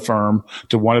people in the firm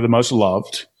to one of the most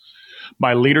loved.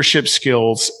 My leadership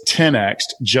skills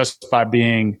 10x'd just by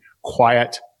being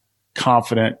quiet,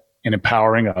 confident, and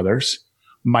empowering others.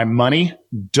 My money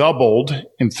doubled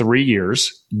in 3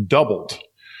 years, doubled.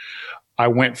 I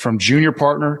went from junior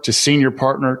partner to senior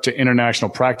partner to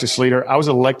international practice leader. I was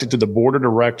elected to the board of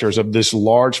directors of this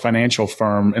large financial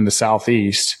firm in the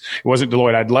Southeast. It wasn't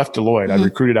Deloitte. I'd left Deloitte. I'd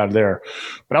recruited out of there.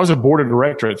 But I was a board of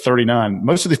director at 39.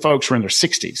 Most of the folks were in their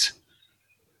 60s.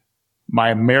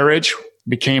 My marriage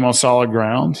became on solid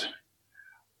ground.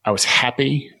 I was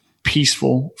happy,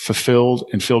 peaceful, fulfilled,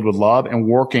 and filled with love, and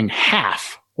working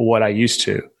half of what I used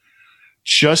to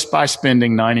just by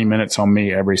spending 90 minutes on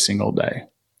me every single day.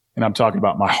 And I'm talking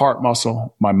about my heart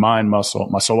muscle, my mind muscle,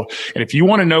 my soul. And if you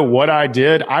want to know what I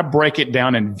did, I break it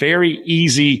down in very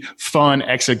easy, fun,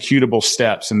 executable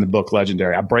steps in the book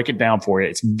Legendary. I break it down for you.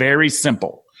 It's very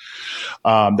simple.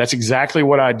 That's exactly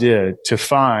what I did to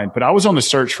find. But I was on the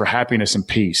search for happiness and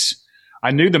peace.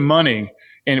 I knew the money.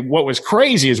 And what was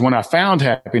crazy is when I found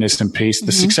happiness and peace,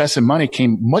 the success and money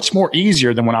came much more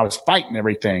easier than when I was fighting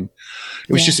everything.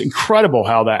 It was just incredible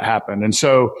how that happened. And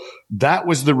so that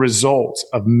was the result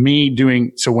of me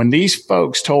doing. So when these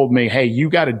folks told me, hey,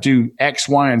 you got to do X,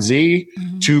 Y, and Z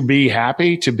to be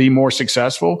happy, to be more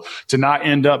successful, to not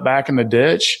end up back in the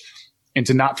ditch, and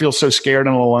to not feel so scared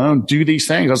and alone, do these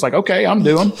things. I was like, okay, I'm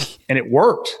doing. And it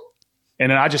worked.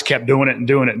 And then I just kept doing it and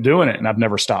doing it and doing it. And I've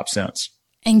never stopped since.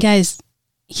 And guys,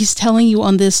 he's telling you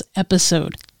on this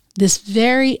episode, this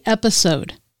very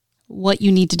episode, what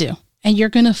you need to do. And you're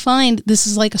going to find this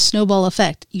is like a snowball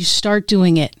effect. You start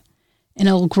doing it and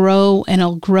it'll grow and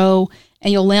it'll grow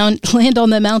and you'll land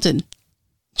on the mountain.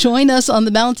 Join us on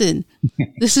the mountain.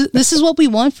 This is what we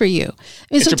want for you.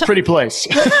 It's a pretty place.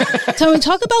 Tell me,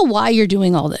 talk about why you're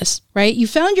doing all this, right? You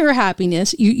found your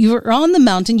happiness. You're on the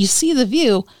mountain. You see the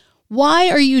view. Why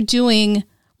are you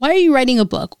writing a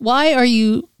book? Why are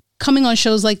you coming on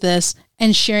shows like this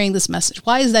and sharing this message?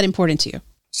 Why is that important to you?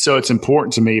 So it's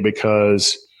important to me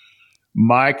because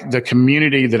the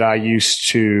community that I used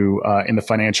to in the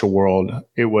financial world,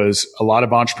 it was a lot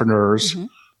of entrepreneurs, a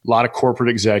lot of corporate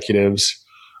executives,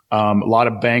 a lot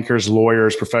of bankers,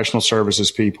 lawyers, professional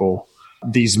services people.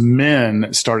 These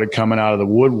men started coming out of the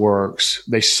woodworks.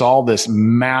 They saw this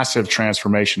massive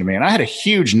transformation to me. And I had a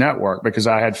huge network because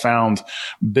I had found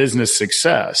business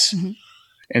success.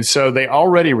 And so they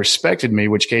already respected me,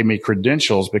 which gave me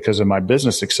credentials because of my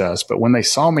business success. But when they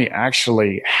saw me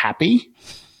actually happy,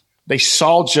 they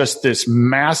saw just this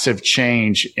massive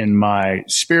change in my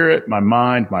spirit, my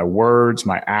mind, my words,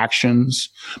 my actions,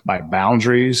 my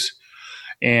boundaries.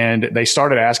 And they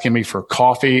started asking me for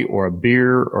coffee or a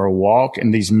beer or a walk.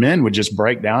 And these men would just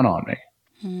break down on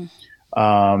me.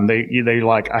 They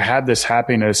like, I had this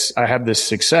happiness. I have this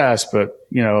success, but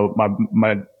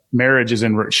my marriage is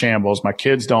in shambles. My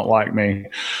kids don't like me.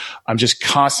 I'm just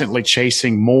constantly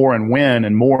chasing more and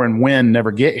win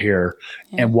never get here.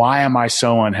 And why am I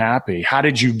so unhappy? How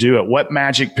did you do it? What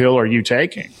magic pill are you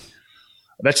taking?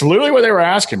 That's literally what they were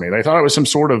asking me. They thought it was some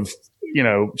sort of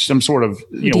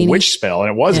witch spell, and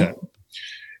it wasn't.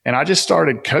 And I just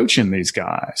started coaching these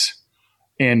guys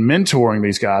and mentoring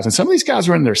these guys. And some of these guys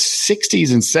were in their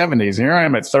 60s and 70s. And here I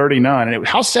am at 39. And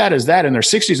how sad is that? In their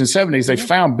 60s and 70s, they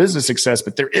found business success,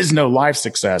 but there is no life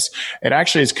success. It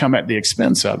actually has come at the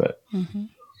expense of it.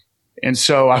 And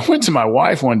so I went to my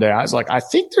wife one day. I was like, I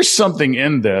think there's something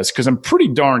in this because I'm pretty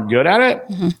darn good at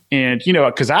it. And,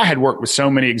 because I had worked with so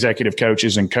many executive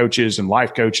coaches and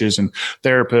life coaches and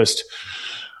therapists.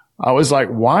 I was like,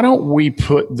 why don't we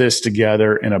put this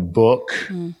together in a book,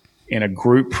 in a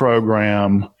group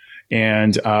program?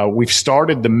 And we've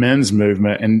started the men's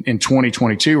movement. And in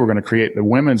 2022, we're going to create the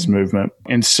women's movement.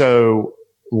 And so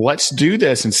let's do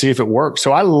this and see if it works.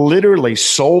 So I literally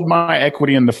sold my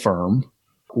equity in the firm,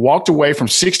 walked away from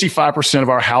 65% of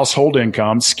our household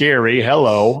income, scary,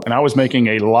 hello. And I was making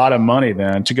a lot of money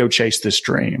then to go chase this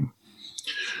dream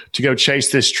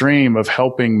of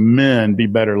helping men be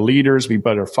better leaders, be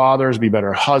better fathers, be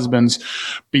better husbands,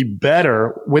 be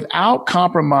better without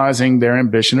compromising their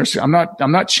ambition. I'm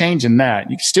not changing that.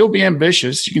 You can still be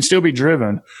ambitious. You can still be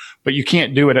driven, but you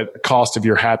can't do it at the cost of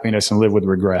your happiness and live with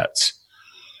regrets.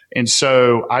 And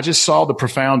so I just saw the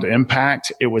profound impact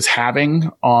it was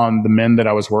having on the men that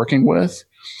I was working with.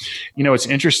 It's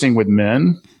interesting with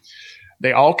men.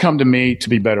 They all come to me to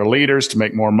be better leaders, to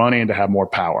make more money, and to have more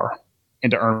power,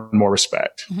 and to earn more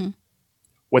respect.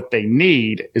 What they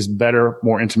need is better,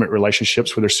 more intimate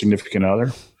relationships with their significant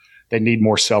other. They need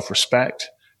more self-respect.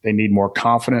 They need more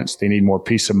confidence. They need more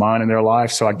peace of mind in their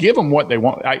life. So I give them what they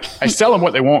want. I sell them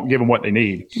what they want, give them what they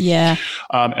need. Yeah.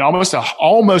 And almost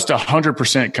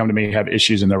 100% come to me have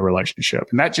issues in their relationship.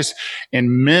 And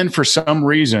men, for some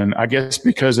reason, I guess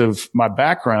because of my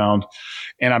background,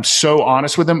 and I'm so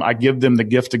honest with them, I give them the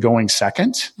gift of going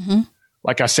second.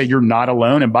 Like I say, you're not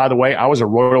alone. And by the way, I was a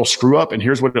royal screw up, and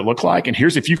here's what it looked like. And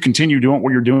here's, if you continue doing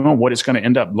what you're doing, what it's going to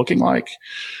end up looking like.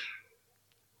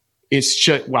 It's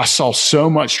just, I saw so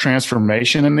much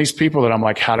transformation in these people that I'm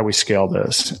like, how do we scale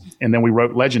this? And then we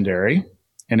wrote Legendary,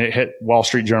 and it hit Wall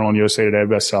Street Journal and USA Today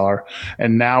bestseller.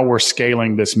 And now we're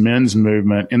scaling this men's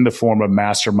movement in the form of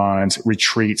masterminds,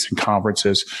 retreats, and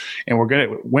conferences. And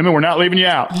women, we're not leaving you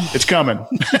out. It's coming.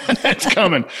 It's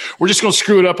coming. We're just going to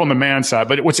screw it up on the man side.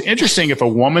 But what's interesting, if a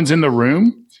woman's in the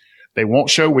room, they won't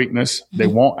show weakness. They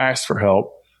won't ask for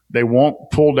help. They won't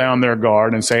pull down their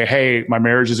guard and say, hey, my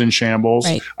marriage is in shambles.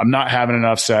 Right. I'm not having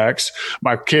enough sex.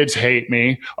 My kids hate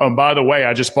me. Oh, and by the way,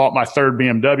 I just bought my third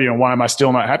BMW, and why am I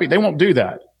still not happy? They won't do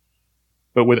that.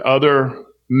 But with other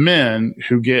men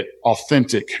who get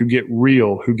authentic, who get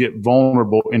real, who get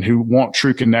vulnerable, and who want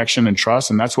true connection and trust,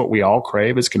 and that's what we all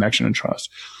crave, is connection and trust.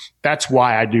 That's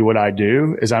why I do what I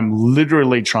do, is I'm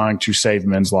literally trying to save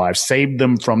men's lives, save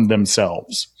them from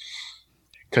themselves.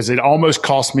 Because it almost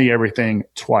cost me everything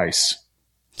twice.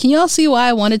 Can you all see why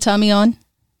I wanted Tommy on?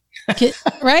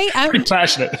 Right? I'm pretty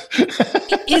passionate.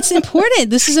 It's important.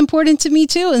 This is important to me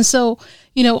too. And so,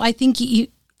 I think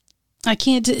I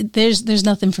can't, there's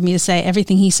nothing for me to say.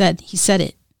 Everything he said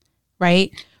it.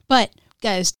 Right? But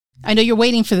guys, I know you're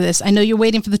waiting for this. I know you're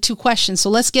waiting for the 2 questions. So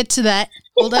let's get to that.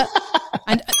 Hold up.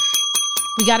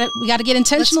 We gotta get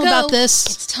intentional about this.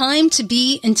 It's time to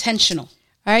be intentional.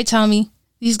 All right, Tommy,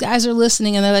 these guys are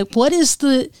listening and they're like, what is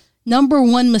the number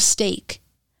one mistake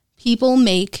people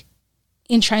make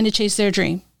in trying to chase their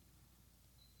dream?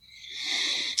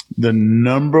 The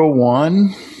number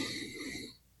one,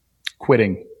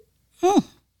 quitting.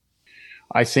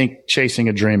 I think chasing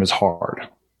a dream is hard.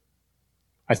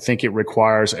 I think it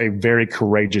requires a very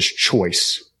courageous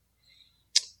choice.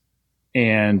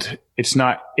 And it's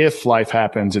not if life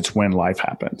happens, it's when life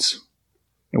happens.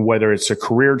 And whether it's a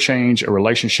career change, a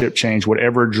relationship change,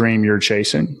 whatever dream you're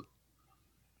chasing,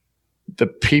 the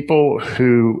people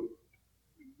who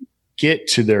get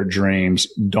to their dreams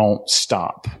don't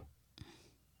stop.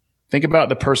 Think about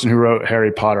the person who wrote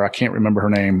Harry Potter. I can't remember her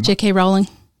name. J.K. Rowling.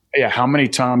 Yeah. How many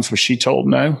times was she told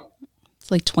no?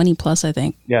 It's like 20 plus, I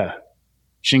think. Yeah.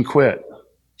 She didn't quit.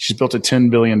 She's built a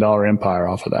 $10 billion empire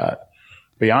off of that.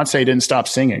 Beyonce didn't stop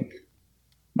singing.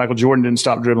 Michael Jordan didn't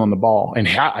stop dribbling the ball. And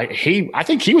I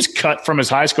think he was cut from his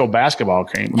high school basketball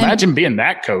team. Imagine being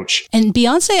that coach. And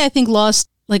Beyonce, I think, lost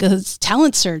like a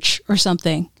talent search or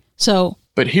something. So,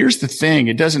 but here's the thing.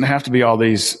 It doesn't have to be all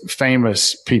these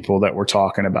famous people that we're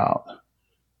talking about.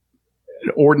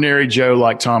 An ordinary Joe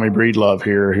like Tommy Breedlove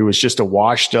here, who was just a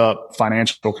washed up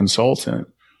financial consultant,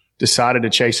 decided to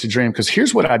chase a dream. Because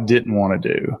here's what I didn't want to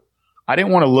do. I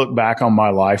didn't want to look back on my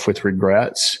life with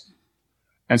regrets.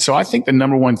 And so I think the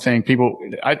number one thing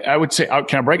I would say,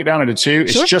 can I break it down into 2?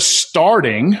 Sure. It's just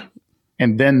starting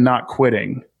and then not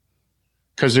quitting.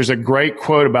 Because there's a great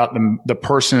quote about the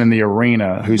person in the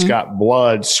arena who's got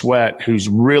blood, sweat, who's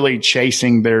really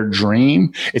chasing their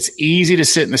dream. It's easy to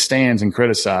sit in the stands and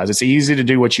criticize. It's easy to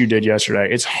do what you did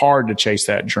yesterday. It's hard to chase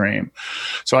that dream.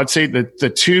 So I'd say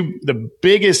the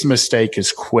biggest mistake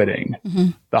is quitting.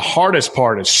 The hardest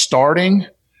part is starting,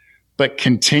 but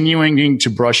continuing to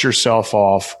brush yourself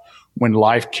off when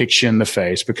life kicks you in the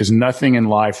face, because nothing in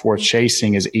life worth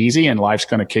chasing is easy, and life's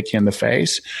going to kick you in the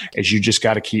face. Is you just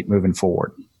got to keep moving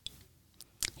forward.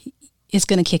 It's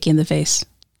going to kick you in the face.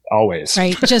 Always.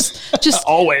 Right. Just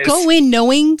always go in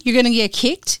knowing you're going to get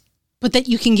kicked, but that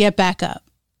you can get back up.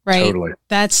 Right. Totally.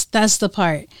 That's the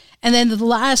part. And then the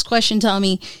last question,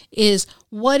 Tommy, is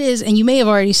and you may have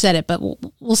already said it, but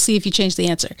we'll see if you change the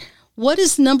answer. What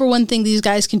is the number one thing these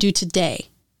guys can do today?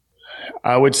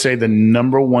 I would say the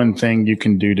number one thing you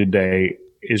can do today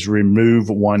is remove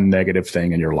one negative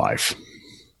thing in your life.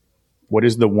 What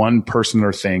is the one person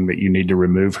or thing that you need to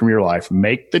remove from your life?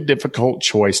 Make the difficult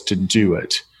choice to do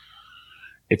it.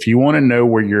 If you want to know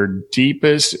where your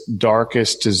deepest,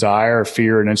 darkest desire,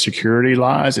 fear, and insecurity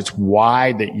lies, it's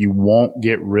why that you won't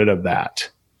get rid of that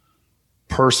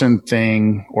person,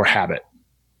 thing, or habit.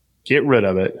 Get rid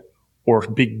of it, or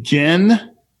begin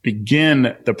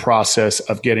the process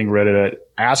of getting rid of it.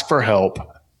 Ask for help.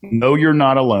 Know you're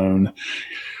not alone.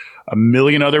 A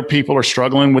million other people are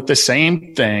struggling with the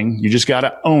same thing. You just got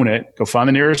to own it. Go find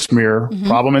the nearest mirror,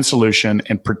 problem and solution,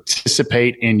 and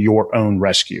participate in your own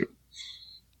rescue.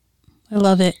 I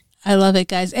love it. I love it,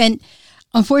 guys. And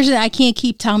unfortunately, I can't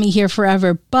keep Tommy here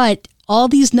forever, but all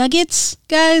these nuggets,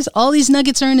 guys, all these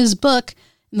nuggets are in his book.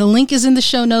 And the link is in the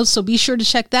show notes, so be sure to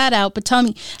check that out. But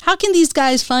Tommy, how can these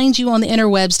guys find you on the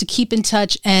interwebs to keep in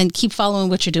touch and keep following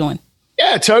what you're doing?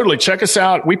 Yeah, totally. Check us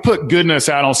out. We put goodness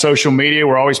out on social media.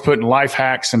 We're always putting life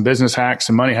hacks and business hacks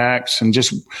and money hacks and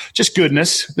just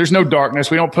goodness. There's no darkness.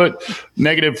 We don't put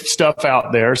negative stuff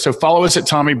out there. So follow us at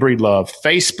Tommy Breedlove.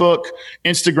 Facebook,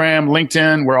 Instagram,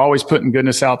 LinkedIn. We're always putting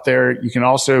goodness out there. You can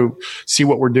also see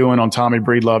what we're doing on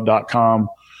TommyBreedlove.com.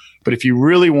 But if you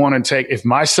really want to if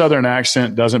my Southern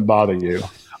accent doesn't bother you,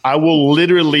 I will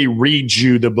literally read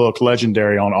you the book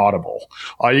Legendary on Audible.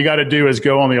 All you got to do is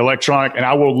go on the electronic and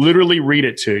I will literally read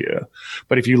it to you.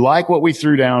 But if you like what we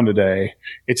threw down today,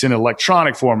 it's in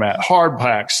electronic format,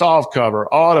 hardback, softcover,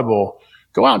 Audible.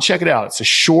 Go out and check it out. It's a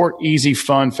short, easy,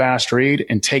 fun, fast read,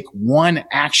 and take one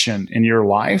action in your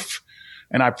life.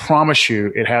 And I promise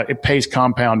you, it pays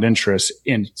compound interest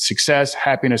in success,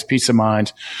 happiness, peace of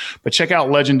mind. But check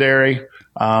out Legendary.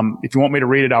 If you want me to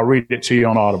read it, I'll read it to you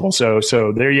on Audible. So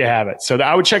there you have it. So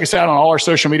I would check us out on all our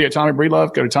social media at Tommy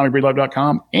Breedlove. Go to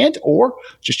TommyBreedlove.com or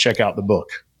just check out the book.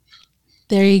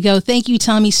 There you go. Thank you,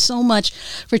 Tommy, so much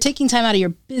for taking time out of your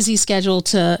busy schedule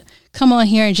to come on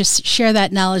here and just share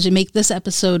that knowledge and make this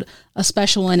episode a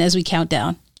special one as we count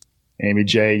down. Amy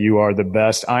J., you are the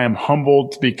best. I am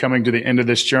humbled to be coming to the end of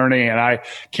this journey, and I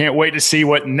can't wait to see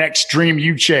what next dream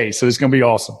you chase. So it's going to be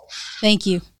awesome. Thank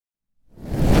you.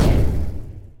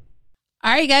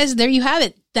 All right, guys, there you have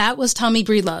it. That was Tommy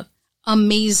Breedlove.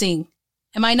 Amazing.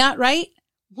 Am I not right?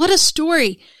 What a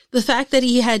story. The fact that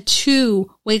he had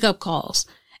 2 wake-up calls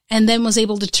and then was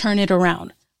able to turn it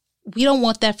around. We don't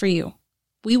want that for you.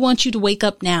 We want you to wake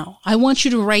up now. I want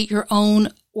you to write your own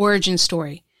origin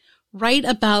story. Write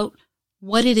about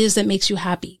what it is that makes you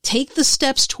happy. Take the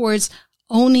steps towards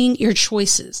owning your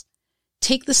choices.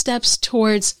 Take the steps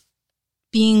towards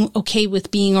being okay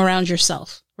with being around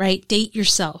yourself, right? Date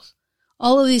yourself.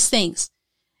 All of these things.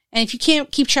 And if you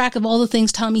can't keep track of all the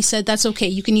things Tommy said, that's okay.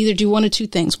 You can either do one of 2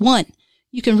 things. 1,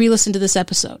 you can re-listen to this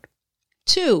episode.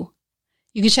 2,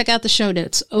 you can check out the show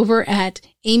notes over at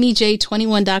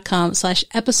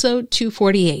amyj21.com/episode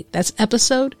 248. That's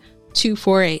episode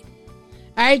 248.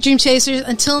 All right, Dream Chasers,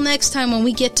 until next time when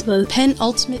we get to the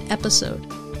penultimate episode,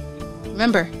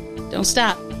 remember, don't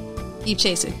stop. Keep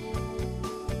chasing.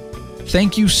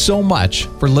 Thank you so much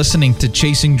for listening to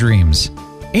Chasing Dreams.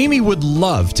 Amy would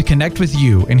love to connect with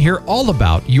you and hear all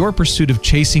about your pursuit of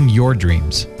chasing your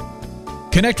dreams.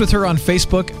 Connect with her on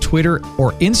Facebook, Twitter,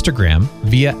 or Instagram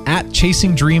via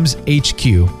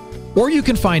 @ChasingDreamsHQ, or you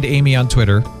can find Amy on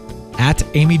Twitter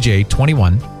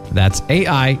 @AmyJ21. That's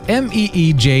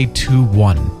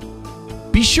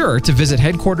AIMEEJ21. Be sure to visit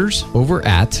headquarters over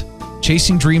at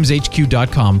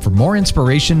ChasingDreamsHQ.com for more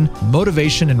inspiration,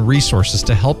 motivation, and resources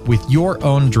to help with your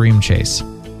own dream chase.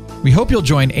 We hope you'll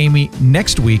join Amy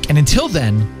next week, and until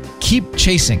then, keep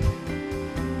chasing.